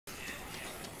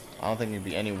I don't think it'd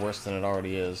be any worse than it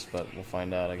already is, but we'll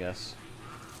find out, I guess.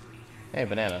 Hey,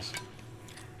 bananas.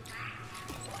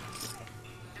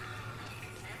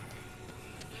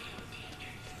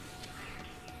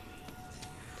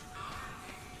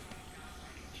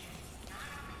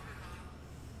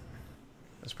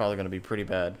 It's probably going to be pretty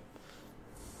bad.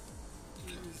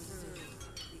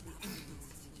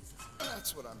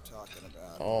 That's what I'm talking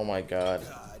about. Oh my god.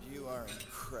 God, you are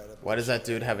incredible. Why does that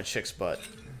dude have a chick's butt?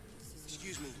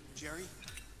 Excuse me, Jerry.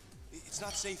 It's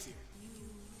not safe here.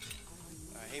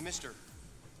 Hey, mister.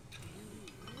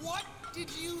 What did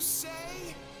you say?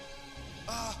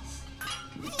 Oh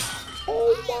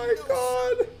my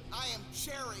god. I am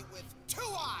Cherry with 2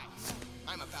 eyes.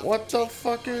 I'm about What the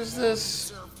fuck is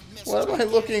this? What am I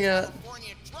looking at?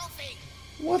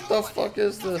 What the fuck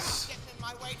is this?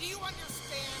 Do you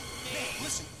understand me? Man,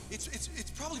 listen,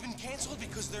 it's probably been canceled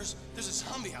because there's a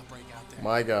zombie outbreak out there.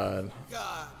 My god.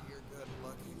 God, you're good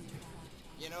looking.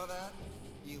 You know that?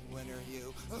 You winner,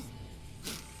 you.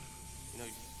 You know,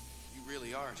 you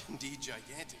really are indeed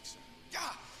gigantic, sir.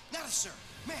 Ah, not a sir.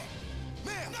 Ma'am.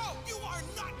 Ma'am. No, you are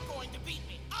not going to beat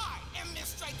me. I am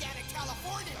Miss Gigantic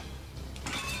California.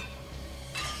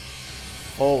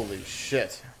 Holy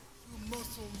shit. You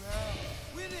muscle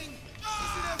now. Winning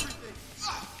isn't everything.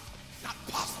 Not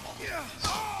possible.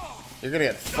 You're gonna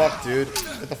get fucked, dude.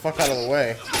 Get the fuck out of the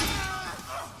way.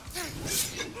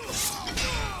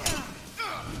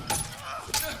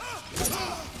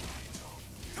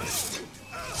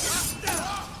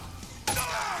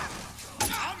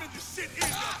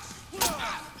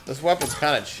 This weapon's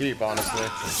kind of cheap, honestly.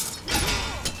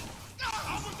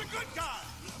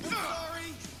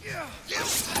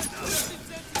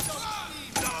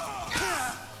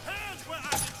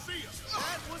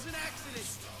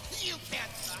 You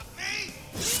can't stop me.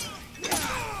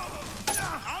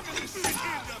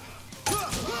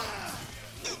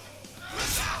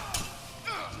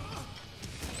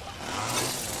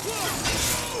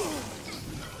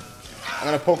 I'm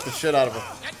gonna poke the shit out of him.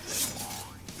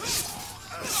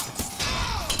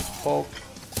 Poke,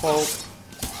 poke.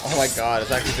 Oh my god,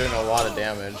 it's actually doing a lot of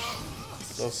damage.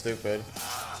 So stupid.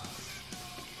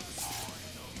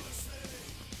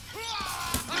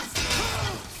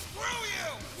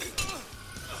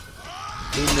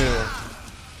 Who knew?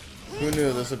 Who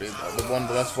knew this would be one of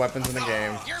the best weapons in the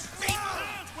game?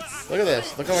 Look at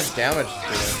this. Look how much damage it's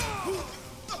doing.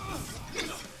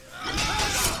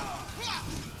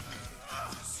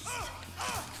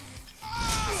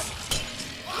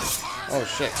 Oh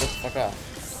shit, get the fuck off.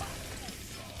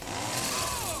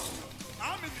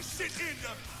 I'm in the shit end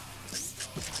of it.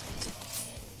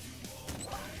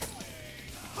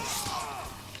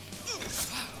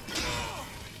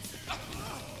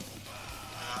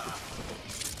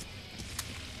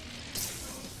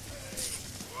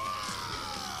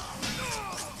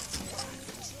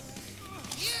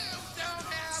 You don't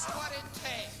have what it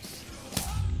takes.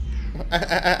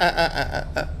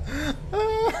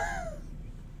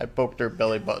 I poked her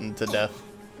belly button to death.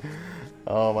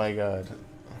 Oh my god.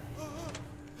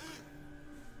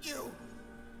 You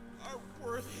are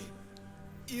worthy.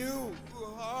 You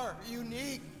are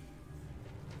unique.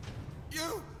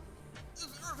 You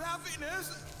deserve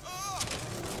happiness. Oh.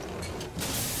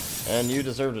 And you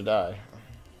deserve to die.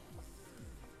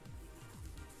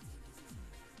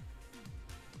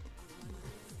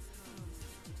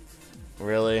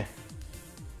 Really?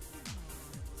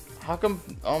 How come?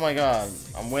 Oh my god.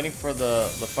 I'm waiting for the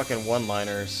fucking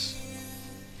one-liners.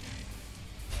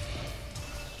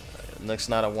 Nick's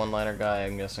not a one-liner guy,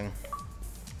 I'm guessing.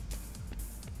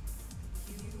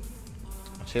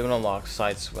 Achievement unlocked,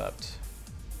 sideswept.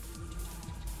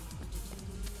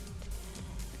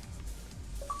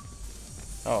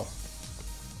 Oh.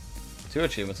 2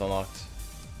 achievements unlocked.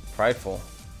 Prideful.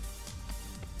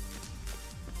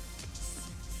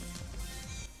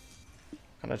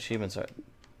 What kind of achievements are...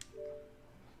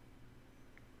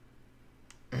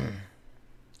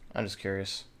 I'm just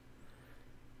curious.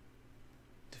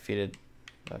 Defeated.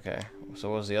 Okay. So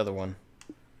what was the other one?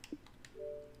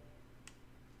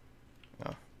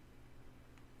 Oh.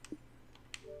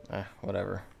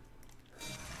 Whatever.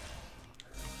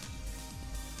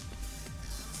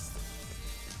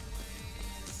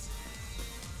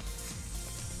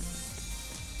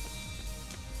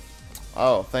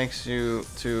 Oh, thanks to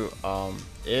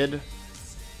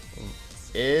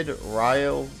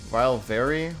Ryle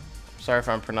Very. Sorry if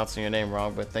I'm pronouncing your name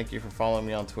wrong, but thank you for following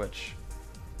me on Twitch.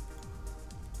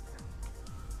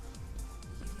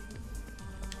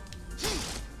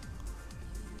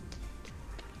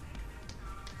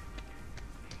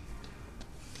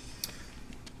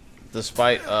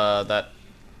 Despite that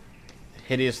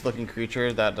hideous looking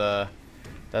creature, that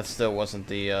that still wasn't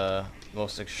the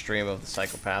most extreme of the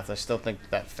psychopaths. I still think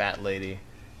that fat lady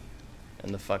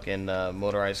in the fucking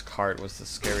motorized cart was the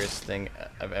scariest thing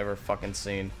I've ever fucking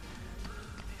seen.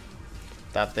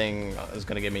 That thing is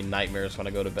gonna give me nightmares when I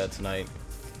go to bed tonight.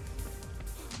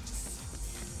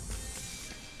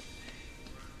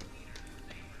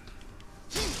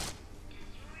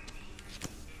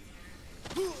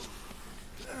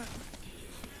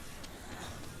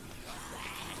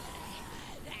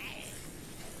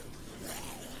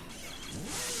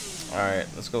 Alright,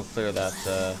 let's go clear that,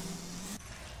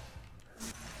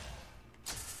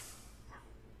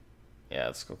 yeah,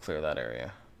 let's go clear that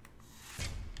area.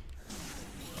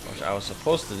 Which I was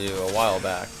supposed to do a while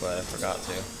back, but I forgot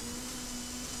to.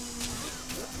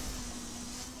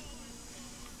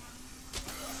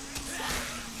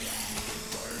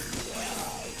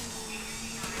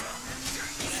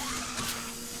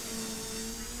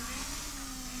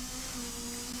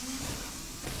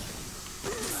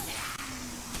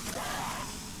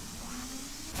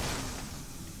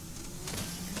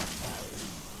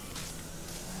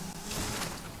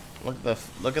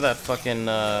 Look at that fucking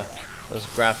those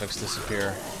graphics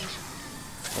disappear.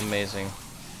 Amazing.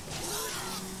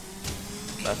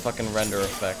 That fucking render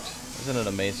effect. Isn't it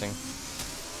amazing?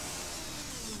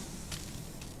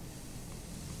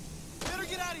 Better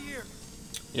get out of here.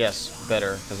 Yes,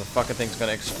 better, because the fucking thing's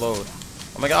gonna explode.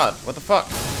 Oh my god, what the fuck?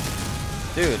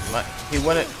 Dude,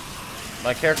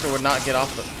 my character would not get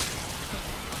off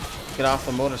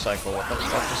the motorcycle. What the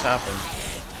fuck just happened?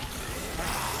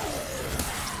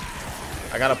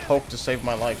 I got a poke to save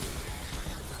my life.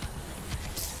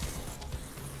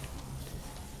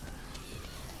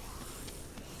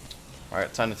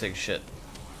 Alright, time to take a shit.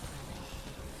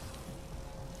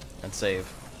 And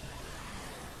save.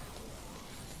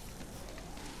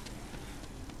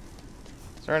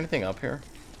 Is there anything up here?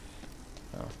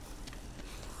 No.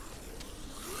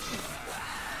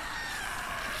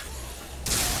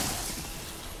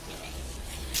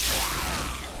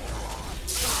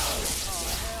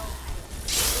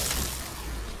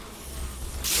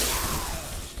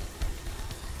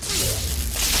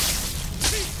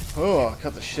 Oh, I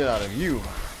cut the shit out of you.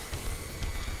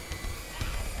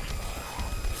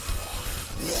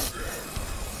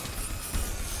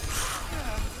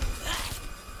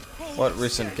 What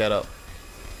recent getup?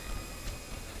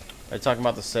 Are you talking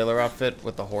about the sailor outfit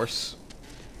with the horse?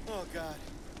 Oh god.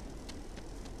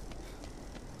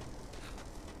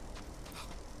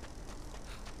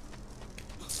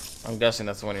 I'm guessing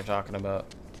that's the one you're talking about.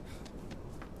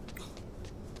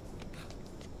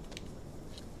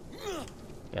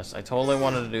 Yes, I totally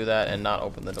wanted to do that and not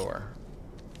open the door.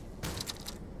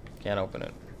 Can't open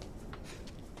it.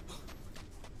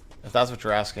 If that's what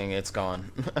you're asking, it's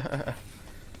gone.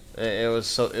 It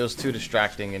was too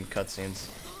distracting in cutscenes.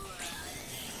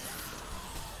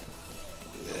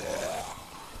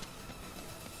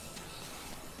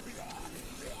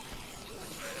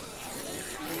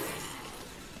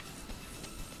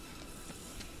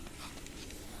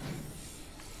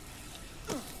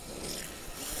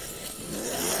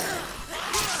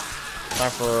 Time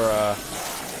for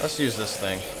let's use this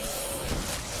thing.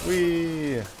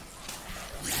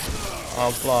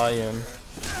 I'm flying.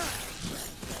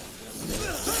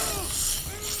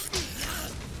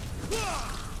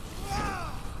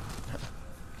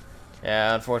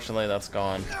 Yeah, unfortunately that's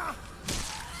gone.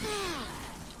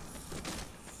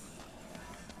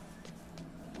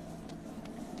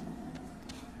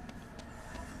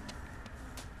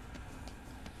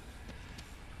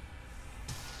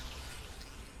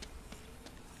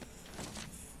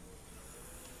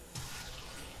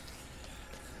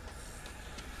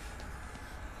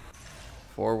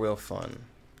 Four-wheel fun.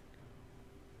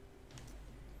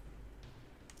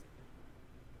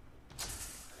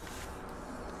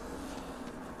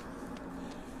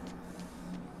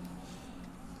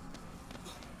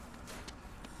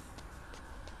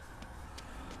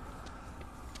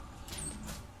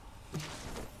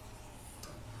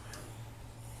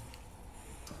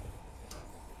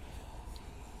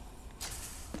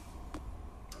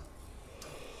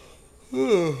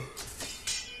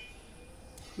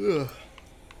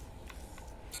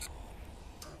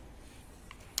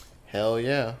 Hell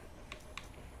yeah.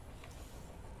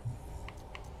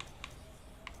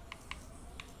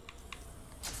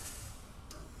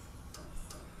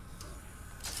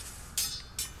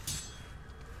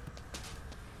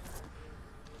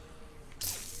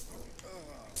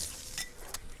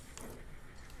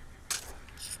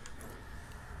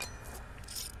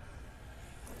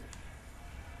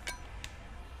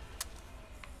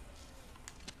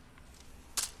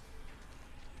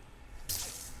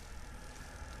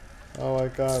 Oh my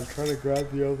god, I'm trying to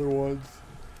grab the other ones.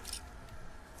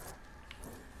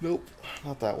 Nope,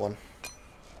 not that one.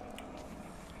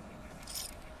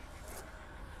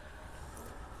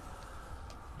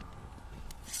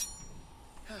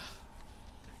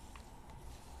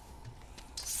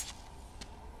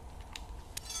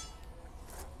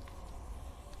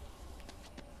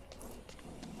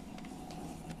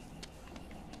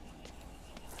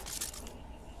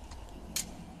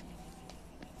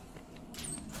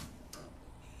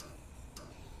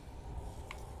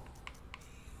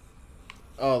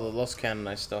 Oh, the Lost Cannon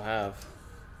I still have.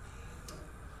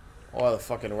 Oh, the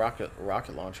fucking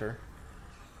rocket launcher.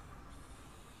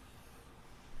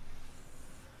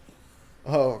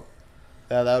 Oh,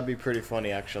 yeah, that would be pretty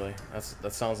funny actually.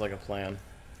 That sounds like a plan.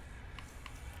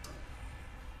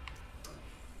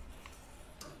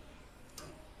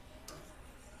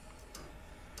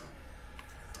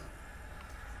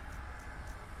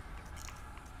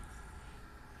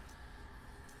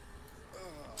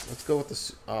 Let's go with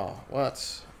this. Oh,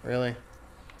 what? Really?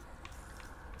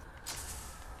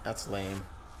 That's lame.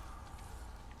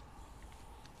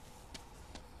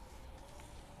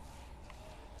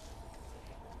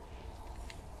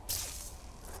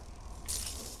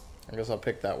 I guess I'll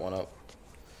pick that one up.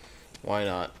 Why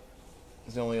not?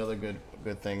 It's the only other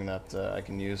good thing that I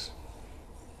can use.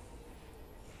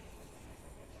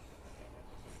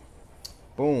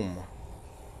 Boom.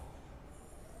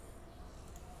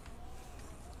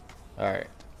 Alright.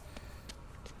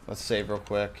 Let's save real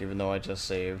quick, even though I just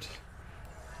saved.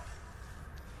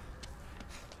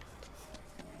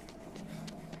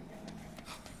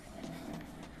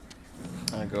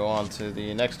 I go on to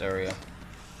the next area.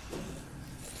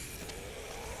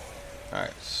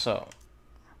 Alright, so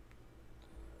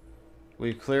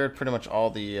we've cleared pretty much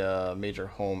all the major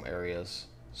home areas.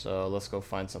 So let's go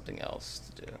find something else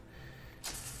to do.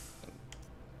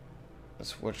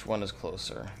 Which one is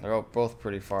closer? They're all both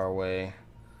pretty far away.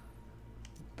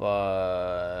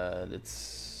 But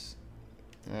it's...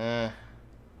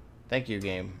 Thank you,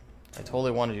 game. I totally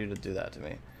wanted you to do that to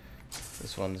me.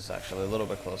 This one's actually a little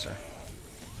bit closer.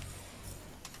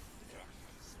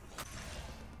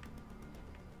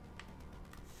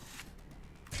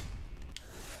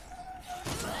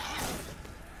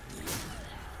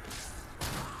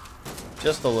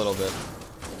 Just a little bit.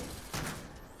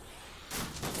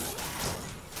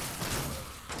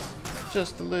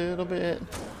 Just a little bit.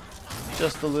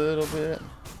 Just a little bit.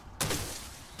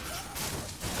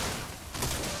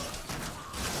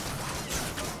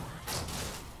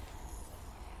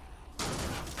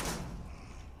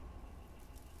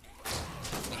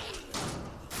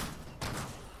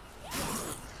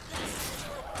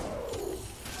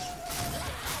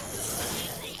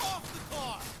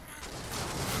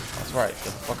 That's right, get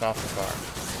the fuck off the car.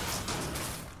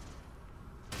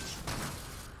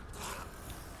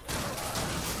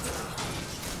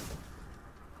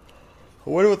 I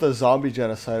wonder what the zombie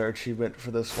genocider achievement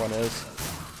for this one is.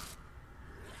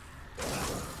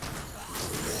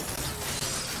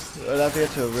 I'd have to get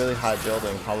to a really high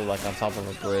building, probably like on top of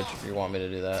a bridge if you want me to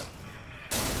do that.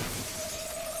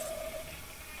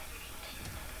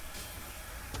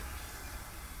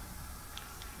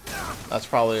 That's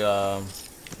probably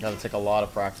gonna take a lot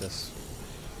of practice.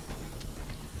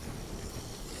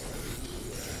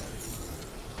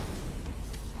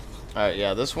 Alright,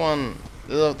 yeah, this one,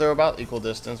 they're about equal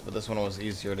distance, but this one was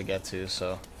easier to get to,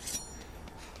 so.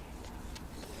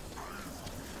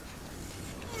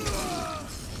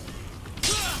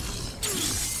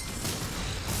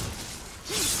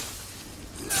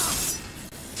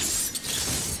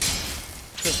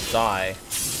 Just die.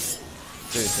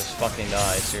 Dude, just fucking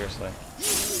die, seriously.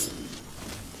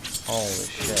 Holy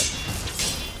shit.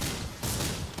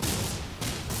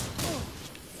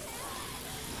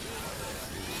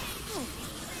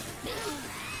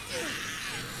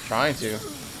 Trying to.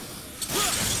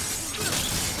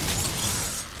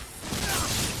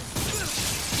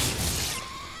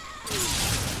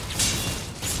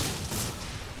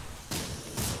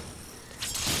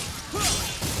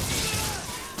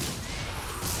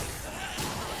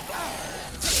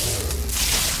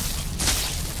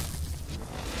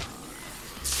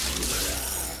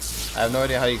 I have no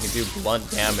idea how you can do blunt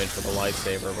damage with a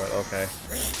lightsaber, but okay.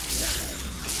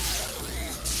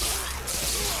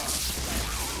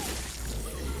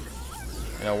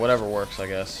 You know, whatever works, I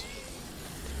guess.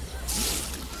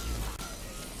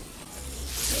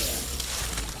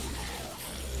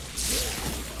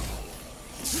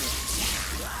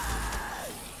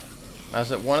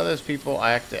 As it one of those people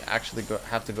I actually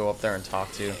have to go up there and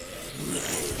talk to.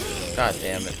 God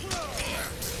damn it.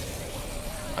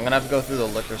 I'm gonna have to go through the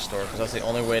liquor store because that's the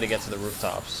only way to get to the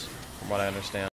rooftops. from what I understand.